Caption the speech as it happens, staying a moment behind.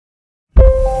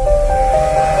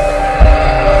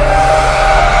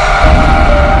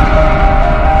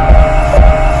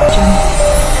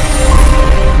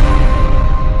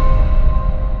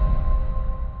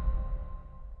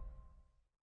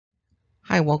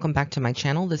welcome back to my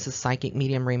channel. This is Psychic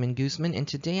Medium Raymond Guzman, and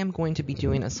today I'm going to be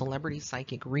doing a celebrity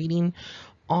psychic reading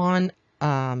on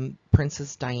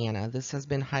Princess Diana. This has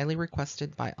been highly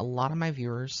requested by a lot of my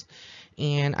viewers,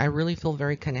 and I really feel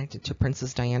very connected to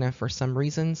Princess Diana for some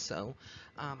reason, so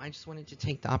I just wanted to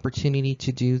take the opportunity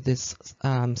to do this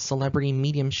celebrity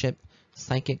mediumship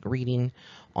psychic reading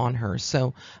on her.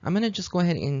 So I'm going to just go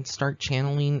ahead and start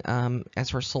channeling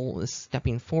as her soul is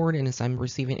stepping forward and as I'm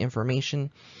receiving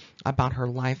information about her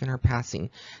life and her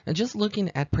passing. And just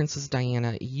looking at Princess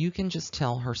Diana, you can just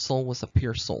tell her soul was a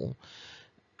pure soul.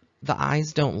 The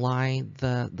eyes don't lie.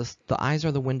 The eyes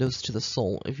are the windows to the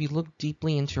soul. If you look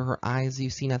deeply into her eyes, you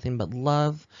see nothing but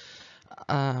love,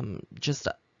 just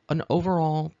an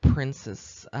overall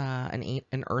princess,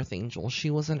 an earth angel.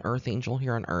 She was an earth angel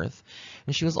here on earth,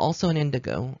 and she was also an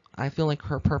indigo. I feel like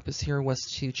her purpose here was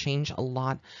to change a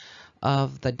lot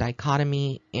of the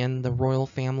dichotomy in the royal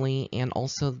family, and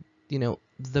also, you know,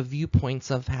 the viewpoints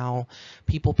of how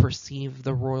people perceive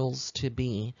the royals to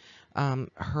be.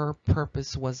 Her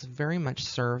purpose was very much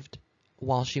served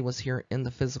while she was here in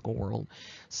the physical world.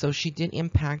 So she did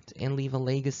impact and leave a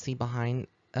legacy behind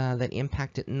that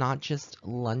impacted not just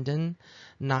London,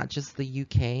 not just the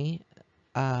UK,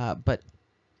 but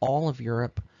all of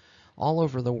Europe, all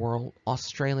over the world,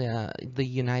 Australia, the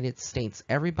United States.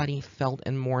 Everybody felt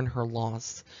and mourned her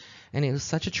loss. And it was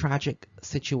such a tragic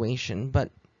situation.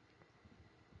 But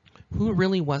who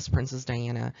really was Princess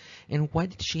Diana, and what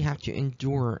did she have to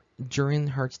endure during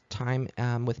her time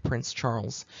with Prince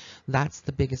Charles? That's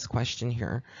the biggest question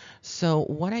here. So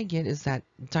what I get is that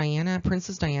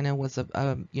Princess Diana was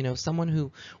someone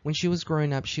who, when she was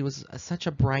growing up, she was such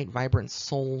a bright, vibrant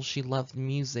soul. She loved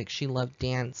music. She loved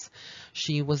dance.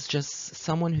 She was just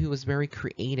someone who was very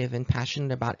creative and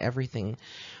passionate about everything.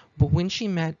 But when she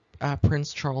met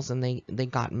Prince Charles and they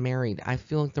got married, I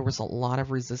feel like there was a lot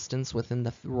of resistance within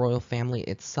the royal family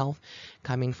itself,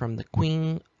 coming from the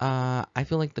queen. I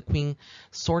feel like the queen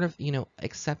sort of,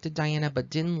 accepted Diana,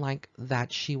 but didn't like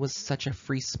that she was such a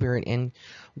free spirit and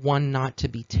one not to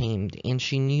be tamed, and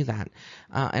she knew that.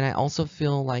 And I also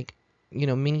feel like,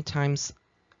 many times,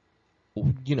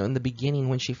 in the beginning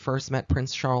when she first met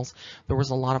Prince Charles, there was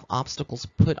a lot of obstacles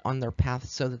put on their path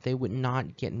so that they would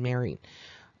not get married.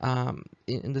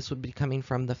 And this would be coming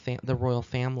from the royal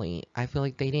family. I feel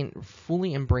like they didn't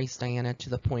fully embrace Diana to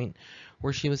the point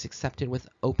where she was accepted with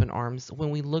open arms.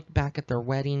 When we look back at their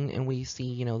wedding and we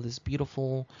see, this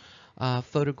beautiful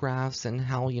photographs and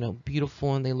how,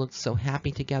 beautiful, and they looked so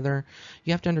happy together,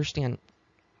 you have to understand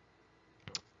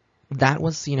that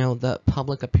was, the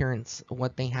public appearance,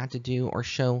 what they had to do or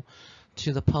show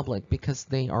to the public because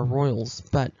they are royals.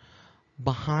 But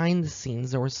behind the scenes,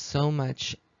 there was so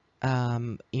much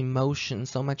emotion,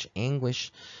 so much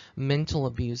anguish, mental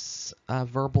abuse,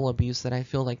 verbal abuse that I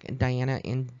feel like Diana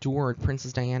endured,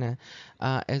 Princess Diana,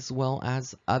 as well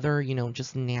as other,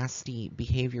 just nasty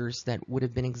behaviors that would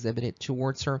have been exhibited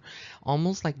towards her,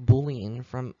 almost like bullying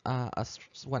from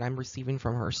what I'm receiving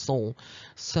from her soul.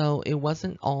 So it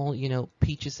wasn't all,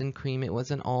 peaches and cream. It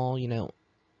wasn't all,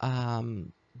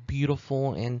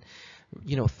 beautiful and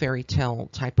fairy tale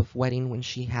type of wedding when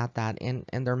she had that, and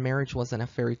their marriage wasn't a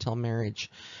fairy tale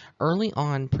marriage. Early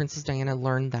on, Princess Diana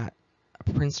learned that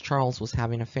Prince Charles was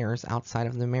having affairs outside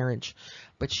of the marriage,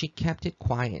 but she kept it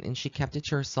quiet and she kept it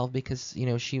to herself because,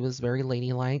 she was very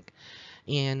ladylike,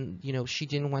 and, she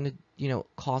didn't want to,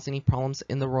 cause any problems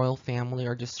in the royal family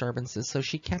or disturbances. So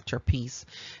she kept her peace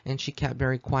and she kept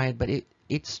very quiet, but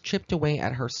it's chipped away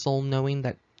at her soul, knowing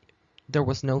that there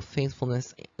was no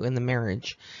faithfulness in the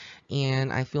marriage.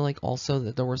 And I feel like also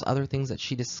that there was other things that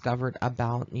she discovered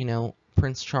about,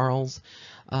 Prince Charles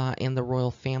and the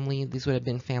royal family. These would have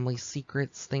been family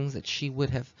secrets, things that she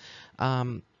would have,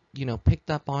 picked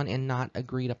up on and not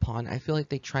agreed upon. I feel like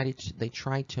they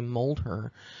tried to mold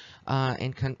her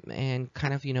and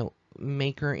kind of,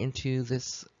 make her into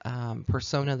this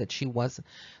persona that she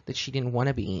didn't want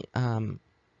to be.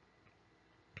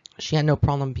 She had no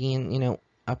problem being,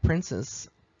 a princess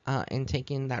and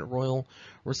taking that royal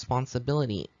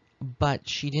responsibility, but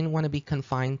she didn't want to be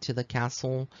confined to the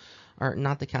castle, or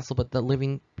not the castle, but the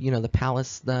living, the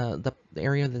palace, the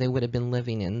area that they would have been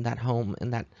living in, that home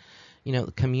and that,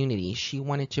 community. She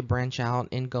wanted to branch out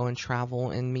and go and travel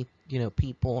and meet,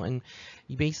 people, and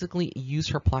basically use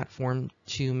her platform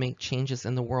to make changes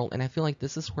in the world. And I feel like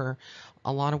this is where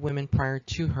a lot of women prior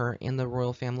to her in the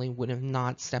royal family would have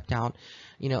not stepped out,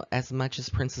 as much as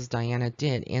Princess Diana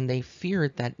did. And they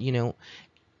feared that,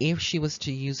 if she was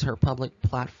to use her public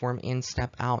platform and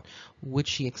step out, would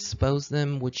she expose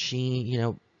them? Would she,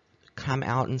 come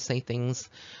out and say things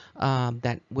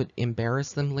that would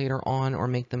embarrass them later on or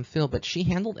make them feel, but she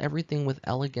handled everything with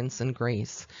elegance and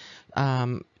grace.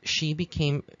 She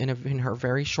became, in her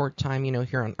very short time,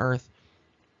 here on Earth,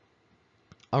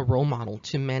 a role model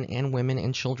to men and women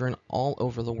and children all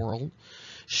over the world.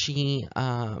 She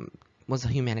was a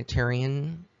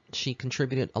humanitarian. She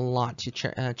contributed a lot to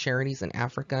charities in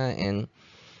Africa and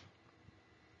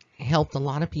helped a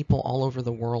lot of people all over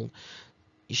the world.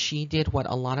 She did what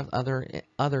a lot of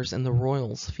others in the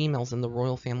royals, females in the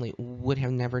royal family, would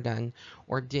have never done,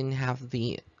 or didn't have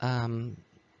the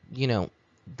you know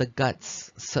the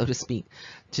guts, so to speak,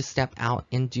 to step out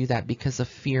and do that because of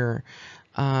fear.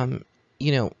 um,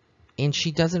 you know and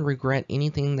she doesn't regret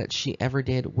anything that she ever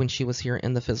did when she was here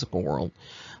in the physical world.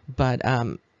 But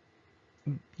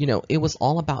it was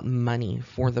all about money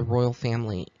for the royal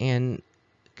family, and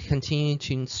continue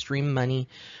to stream money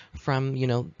from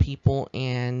people,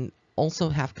 and also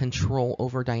have control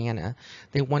over Diana.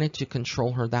 They wanted to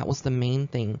control her. That was the main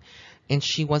thing, and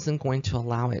she wasn't going to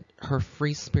allow it. Her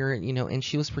free spirit, and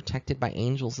she was protected by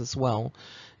angels as well,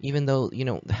 even though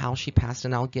how she passed,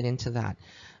 and I'll get into that.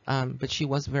 But she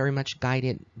was very much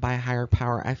guided by a higher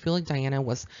power. I feel like Diana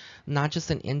was not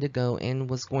just an indigo and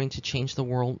was going to change the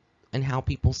world and how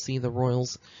people see the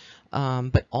royals,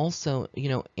 but also,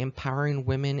 empowering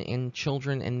women and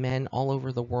children and men all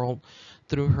over the world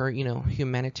through her,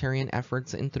 humanitarian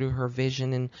efforts, and through her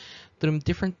vision, and through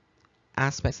different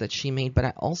aspects that she made. But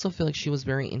I also feel like she was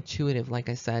very intuitive, like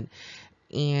I said.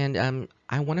 And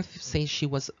I want to say she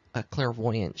was a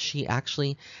clairvoyant. She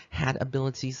actually had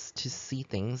abilities to see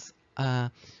things,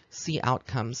 see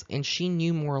outcomes, and she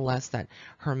knew more or less that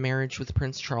her marriage with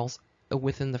Prince Charles,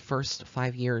 within the first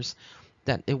 5 years,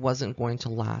 that it wasn't going to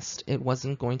last. It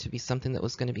wasn't going to be something that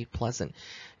was going to be pleasant.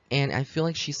 And I feel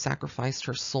like she sacrificed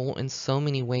her soul in so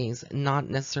many ways, not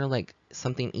necessarily like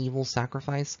something evil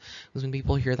sacrifice, because when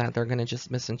people hear that, they're going to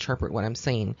just misinterpret what I'm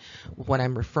saying. What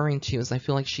I'm referring to is I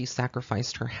feel like she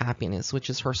sacrificed her happiness, which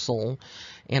is her soul,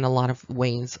 in a lot of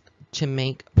ways, to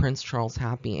make Prince Charles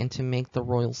happy and to make the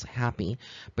royals happy.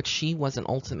 But she wasn't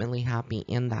ultimately happy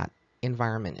in that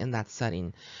environment, in that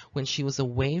setting. When she was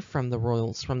away from the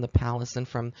royals, from the palace, and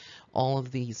from all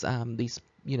of these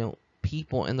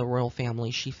people in the royal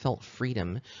family, she felt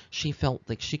freedom. She felt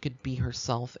like she could be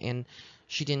herself, and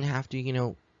she didn't have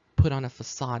to put on a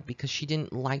facade, because she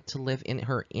didn't like to live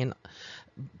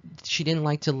she didn't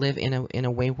like to live in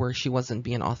a way where she wasn't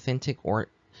being authentic or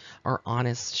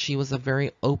honest. She was a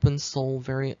very open soul,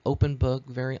 very open book,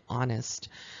 very honest,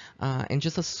 and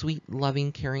just a sweet,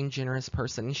 loving, caring, generous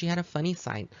person. And she had a funny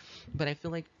side, but I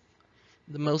feel like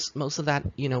the most of that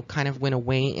kind of went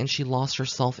away, and she lost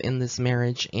herself in this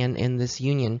marriage and in this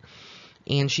union.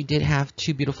 And she did have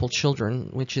two beautiful children,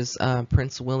 which is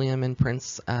Prince William and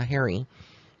Prince Harry.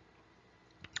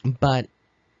 But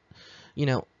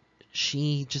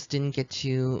she just didn't get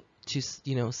to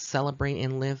celebrate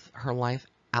and live her life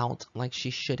out like she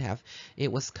should have. It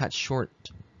was cut short.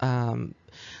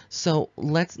 So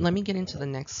let me get into the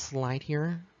next slide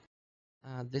here.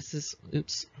 This is,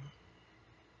 oops,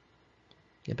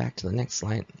 get back to the next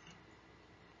slide.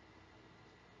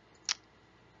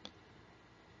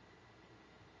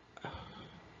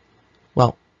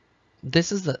 Well,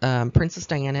 this is the Princess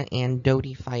Diana and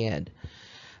Dodi Fayed.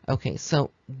 Okay,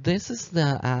 so this is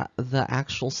the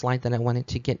actual slide that I wanted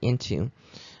to get into.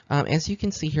 As you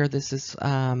can see here, this is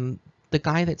the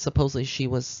guy that supposedly she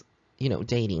was,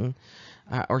 dating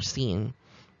or seeing.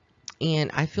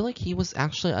 And I feel like he was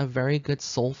actually a very good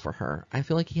soul for her. I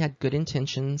feel like he had good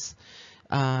intentions.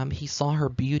 He saw her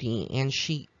beauty, and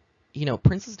she,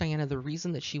 Princess Diana, the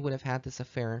reason that she would have had this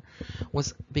affair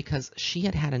was because she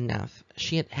had had enough.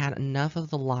 She had had enough of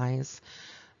the lies.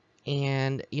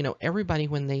 And, everybody,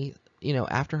 when they,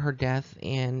 after her death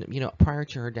and, prior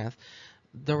to her death,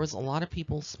 there was a lot of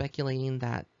people speculating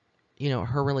that,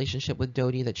 her relationship with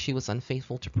Dodi, that she was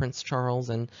unfaithful to Prince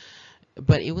Charles.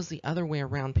 But it was the other way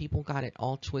around. People got it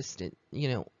all twisted.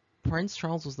 Prince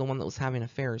Charles was the one that was having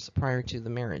affairs prior to the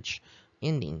marriage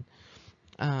ending,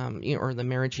 or the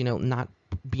marriage, not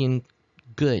being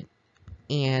good.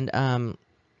 And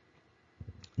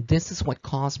this is what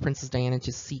caused Princess Diana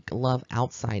to seek love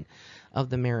outside of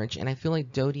the marriage. And I feel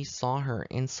like Dodi saw her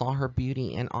and saw her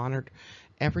beauty and honored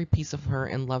every piece of her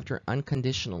and loved her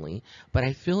unconditionally. But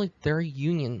I feel like their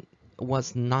union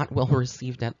was not well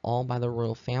received at all by the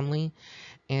royal family,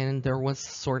 and there was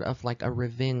sort of like a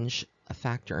revenge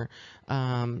factor.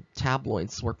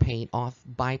 Tabloids were paid off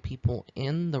by people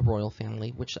in the royal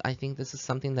family, which I think this is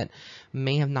something that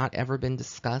may have not ever been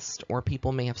discussed, or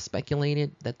people may have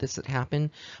speculated that this had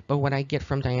happened. But what I get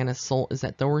from Diana's soul is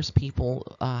that there was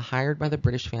people hired by the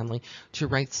British family to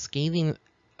write scathing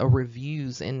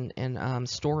reviews and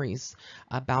stories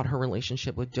about her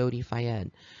relationship with Dodi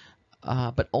Fayed.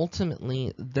 But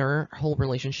ultimately, their whole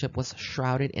relationship was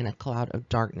shrouded in a cloud of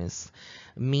darkness,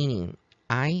 meaning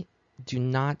I do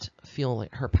not feel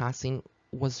like her passing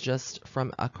was just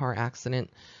from a car accident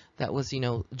that was,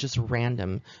 just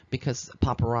random because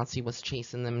paparazzi was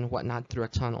chasing them and whatnot through a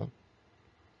tunnel.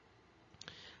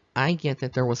 I get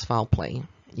that there was foul play.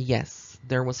 Yes,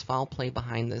 there was foul play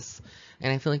behind this.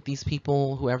 And I feel like these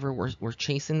people, whoever were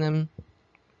chasing them,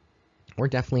 were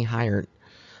definitely hired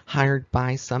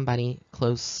by somebody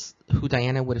close who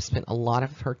Diana would have spent a lot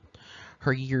of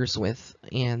her years with,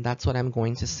 and that's what I'm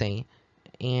going to say.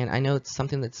 And I know it's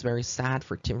something that's very sad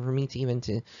for me to even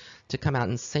to come out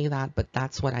and say that, but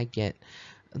that's what I get.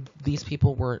 These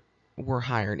people were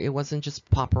hired. It wasn't just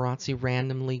paparazzi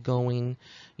randomly going,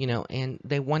 and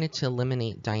they wanted to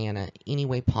eliminate Diana any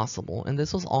way possible. And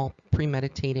this was all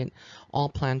premeditated, all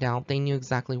planned out. They knew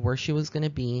exactly where she was going to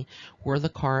be, where the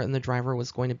car and the driver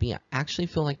was going to be. I actually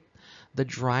feel like the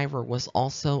driver was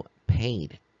also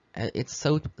paid. It's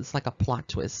like a plot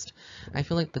twist. I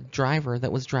feel like the driver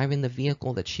that was driving the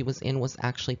vehicle that she was in was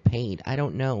actually paid. I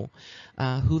don't know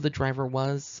who the driver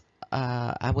was.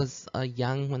 I was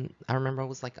young when I remember I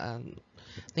was like I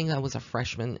think I was a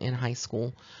freshman in high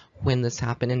school when this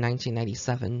happened in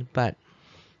 1997. But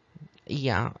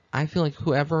yeah, I feel like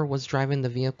whoever was driving the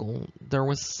vehicle,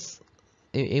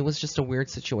 it was just a weird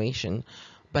situation.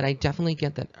 But I definitely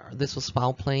get that this was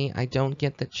foul play. I don't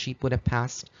get that she would have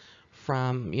passed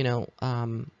from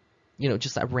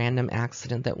just a random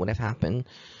accident that would have happened.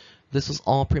 This was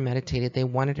all premeditated. They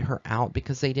wanted her out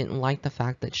because they didn't like the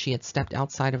fact that she had stepped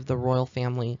outside of the royal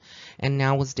family and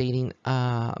now was dating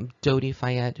Dodi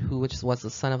Fayed, who was the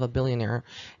son of a billionaire.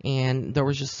 And there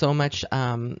was just so much,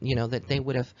 that they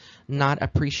would have not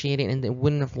appreciated, and they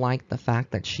wouldn't have liked the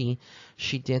fact that she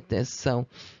did this. So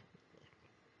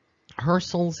her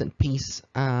soul's in peace,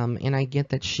 and I get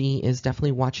that she is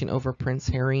definitely watching over Prince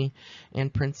Harry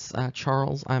and Prince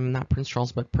Charles. Not Prince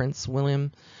Charles, but Prince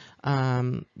William.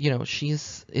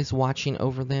 She's is watching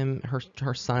over them,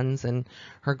 her sons and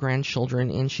her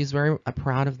grandchildren, and she's very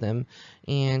proud of them,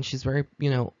 and she's very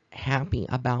happy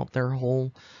about their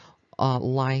whole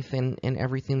life and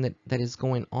everything that is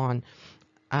going on.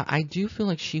 I do feel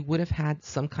like she would have had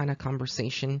some kind of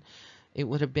conversation. It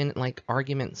would have been like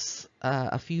arguments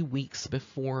a few weeks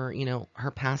before her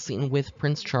passing with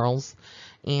Prince Charles,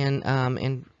 and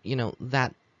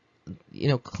that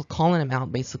calling him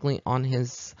out basically on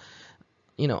his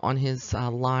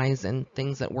lies and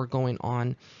things that were going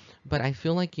on. But I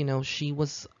feel like she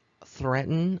was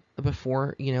threatened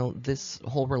before this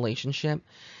whole relationship,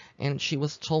 and she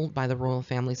was told by the royal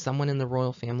family, someone in the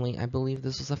royal family, I believe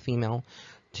this was a female,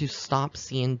 to stop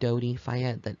seeing Dodi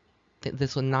Fayed, that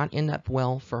this would not end up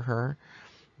well for her,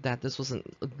 that this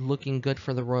wasn't looking good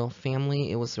for the royal family.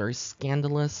 It was very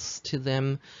scandalous to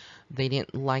them. They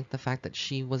didn't like the fact that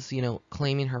she was,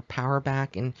 claiming her power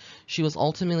back, and she was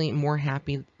ultimately more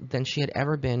happy than she had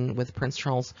ever been with Prince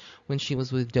Charles when she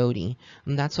was with Dodi.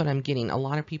 And that's what I'm getting. A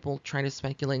lot of people try to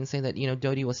speculate and say that,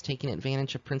 Dodi was taking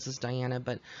advantage of Princess Diana,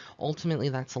 but ultimately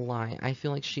that's a lie. I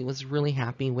feel like she was really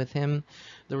happy with him.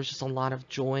 There was just a lot of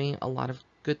joy, a lot of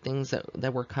good things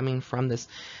that were coming from this.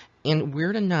 And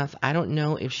weird enough, I don't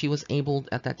know if she was able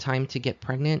at that time to get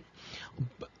pregnant.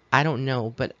 I don't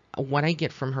know, but what I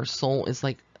get from her soul is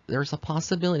like there's a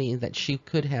possibility that she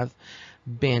could have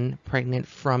been pregnant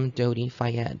from Dodi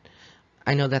Fayed.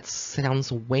 I know that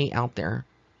sounds way out there,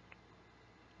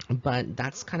 but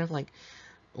that's kind of like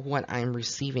what I'm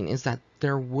receiving, is that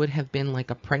there would have been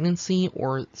like a pregnancy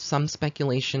or some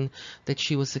speculation that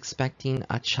she was expecting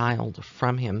a child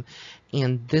from him.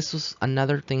 And this was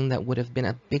another thing that would have been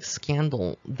a big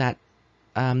scandal that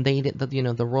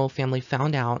the royal family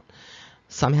found out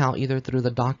somehow, either through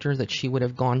the doctor that she would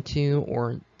have gone to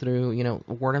or through,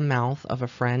 word of mouth of a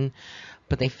friend.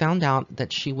 But they found out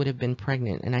that she would have been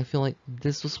pregnant. And I feel like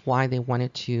this was why they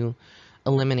wanted to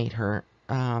eliminate her.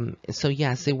 So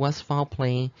yes, it was foul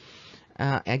play.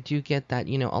 I do get that,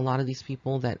 a lot of these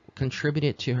people that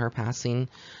contributed to her passing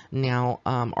now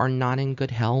are not in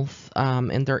good health,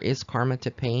 and there is karma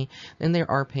to pay. And they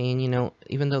are paying,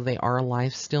 even though they are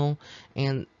alive still,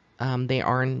 and they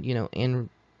are in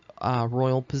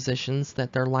royal positions,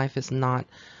 that their life is not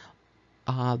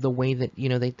the way that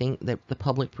they think that the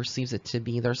public perceives it to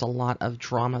be. There's a lot of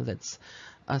drama that's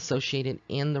associated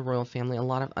in the royal family, a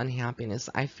lot of unhappiness.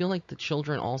 I feel like the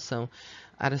children also,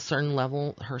 at a certain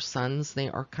level, her sons, they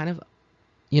are kind of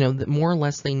that more or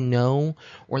less they know,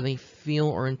 or they feel,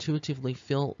 or intuitively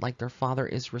feel like their father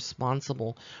is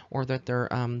responsible, or that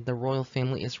the royal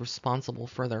family is responsible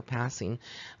for their passing.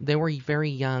 They were very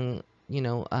young,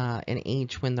 in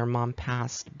age when their mom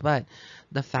passed. But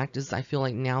the fact is, I feel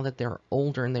like now that they're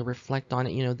older and they reflect on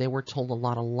it, they were told a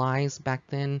lot of lies back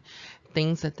then,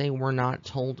 things that they were not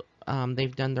told.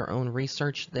 They've done their own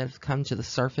research that have come to the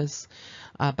surface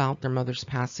about their mother's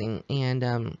passing,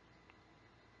 and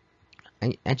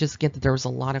I just get that there was a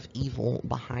lot of evil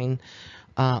behind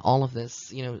all of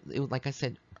this. Like I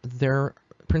said, their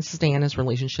Princess Diana's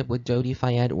relationship with Dodi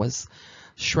Fayed was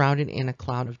shrouded in a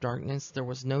cloud of darkness. There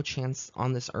was no chance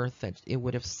on this earth that it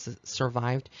would have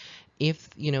survived if,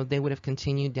 they would have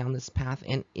continued down this path.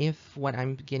 And if what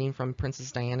I'm getting from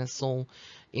Princess Diana's soul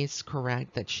is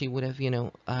correct, that she would have,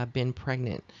 been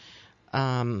pregnant.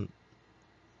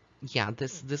 Yeah,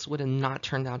 this would have not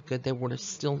turned out good. They would have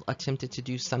still attempted to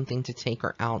do something to take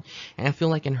her out. And I feel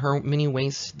like in her many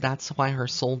ways, that's why her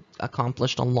soul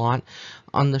accomplished a lot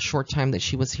on the short time that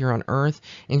she was here on Earth.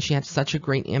 And she had such a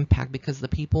great impact because the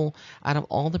people, out of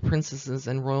all the princesses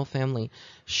and royal family,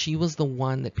 she was the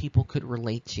one that people could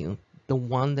relate to. The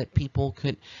one that people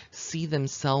could see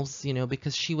themselves,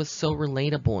 because she was so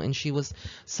relatable, and she was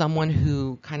someone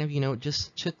who kind of,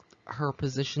 just took her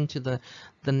position to the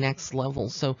next level.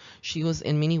 So she was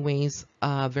in many ways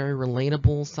very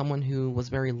relatable, someone who was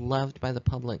very loved by the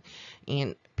public,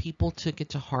 and people took it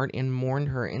to heart and mourned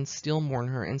her, and still mourn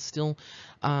her, and still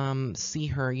see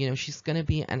her. She's going to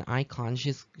be an icon.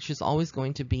 She's always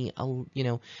going to be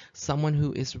someone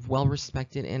who is well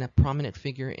respected and a prominent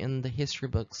figure in the history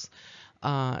books,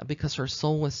 because her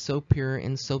soul was so pure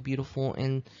and so beautiful,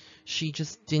 and she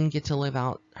just didn't get to live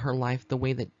out her life the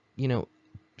way that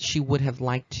she would have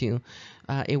liked to.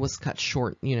 It was cut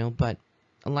short, but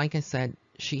like I said,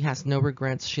 she has no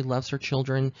regrets. She loves her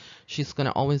children. She's going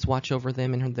to always watch over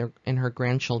them and her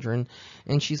grandchildren,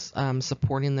 and she's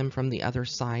supporting them from the other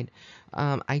side.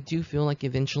 I do feel like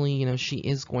eventually, she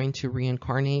is going to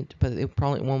reincarnate, but it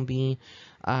probably won't be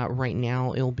right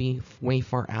now. It'll be way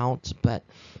far out. But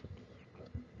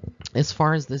as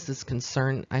far as this is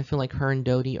concerned, I feel like her and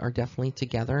Dodi are definitely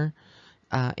together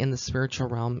in the spiritual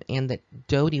realm, and that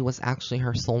Dodi was actually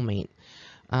her soulmate.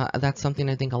 That's something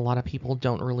I think a lot of people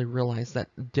don't really realize, that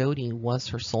Dodi was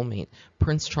her soulmate.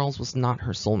 Prince Charles was not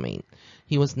her soulmate.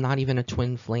 He was not even a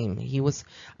twin flame.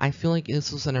 I feel like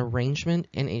this was an arrangement,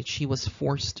 and she was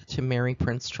forced to marry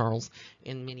Prince Charles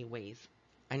in many ways.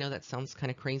 I know that sounds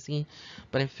kind of crazy,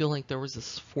 but I feel like there was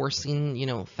this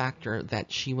forcing, factor,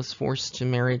 that she was forced to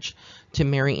marry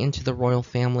into the royal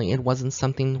family. It wasn't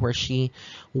something where she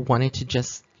wanted to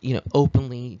just,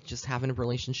 openly just have a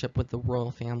relationship with the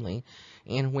royal family.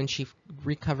 And when she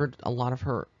recovered a lot of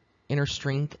her inner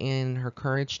strength and her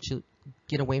courage to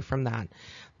get away from that,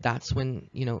 that's when,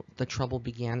 the trouble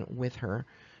began with her.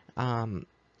 And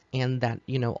that,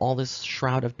 all this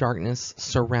shroud of darkness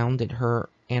surrounded her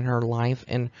and her life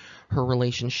and her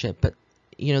relationship. But,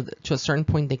 to a certain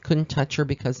point, they couldn't touch her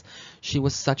because she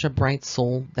was such a bright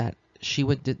soul that she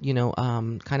would,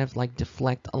 kind of like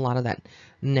deflect a lot of that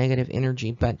negative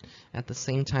energy. But at the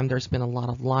same time, there's been a lot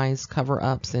of lies,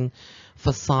 cover-ups, and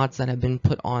facades that have been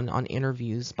put on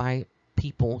interviews by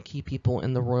key people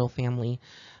in the royal family,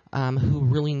 who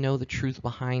really know the truth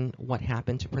behind what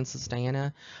happened to Princess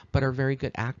Diana, but are very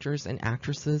good actors and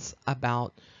actresses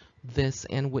about this,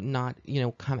 and would not,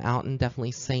 come out and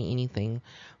definitely say anything.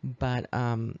 But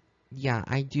yeah,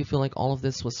 I do feel like all of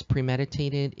this was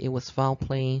premeditated. It was foul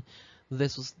play.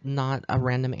 This was not a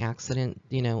random accident.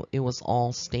 It was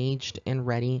all staged and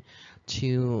ready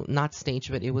to, not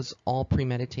staged, but it was all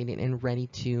premeditated and ready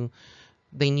to,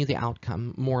 they knew the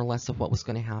outcome more or less of what was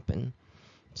going to happen.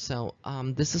 So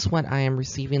this is what I am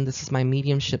receiving. This is my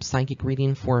mediumship psychic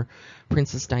reading for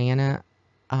Princess Diana.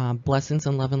 Blessings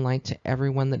and love and light to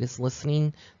everyone that is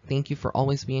listening. Thank you for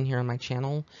always being here on my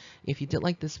channel. If you did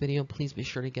like this video, please be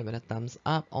sure to give it a thumbs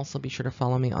up. Also, be sure to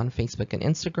follow me on Facebook and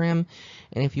Instagram.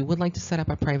 And if you would like to set up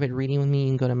a private reading with me, you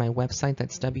can go to my website.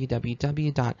 That's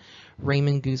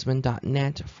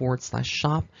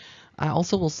www.raymondguzman.net/shop. I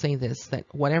also will say this, that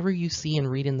whatever you see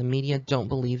and read in the media, don't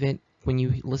believe it. When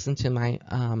you listen to my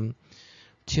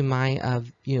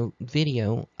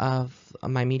video of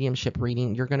my mediumship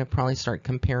reading, you're going to probably start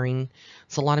comparing.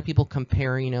 So a lot of people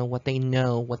compare, what they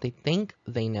know, what they think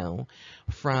they know,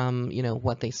 from,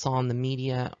 what they saw in the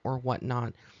media or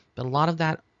whatnot. But a lot of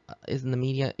that is in the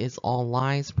media is all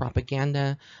lies,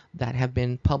 propaganda that have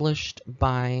been published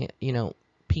by,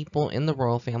 people in the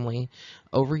royal family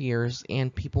over years,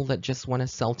 and people that just want to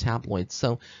sell tabloids.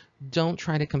 So don't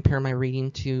try to compare my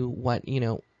reading to what,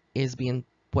 is being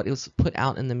what was put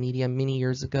out in the media many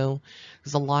years ago,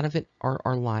 because a lot of it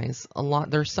are lies.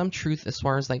 There's some truth as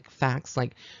far as like facts,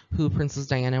 like who Princess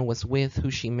Diana was with,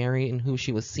 who she married, and who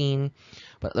she was seeing,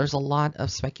 but there's a lot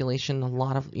of speculation, a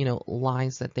lot of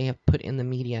lies that they have put in the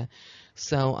media.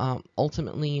 So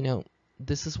ultimately,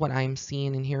 this is what I'm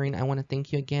seeing and hearing. I want to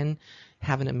thank you again.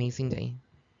 Have an amazing day.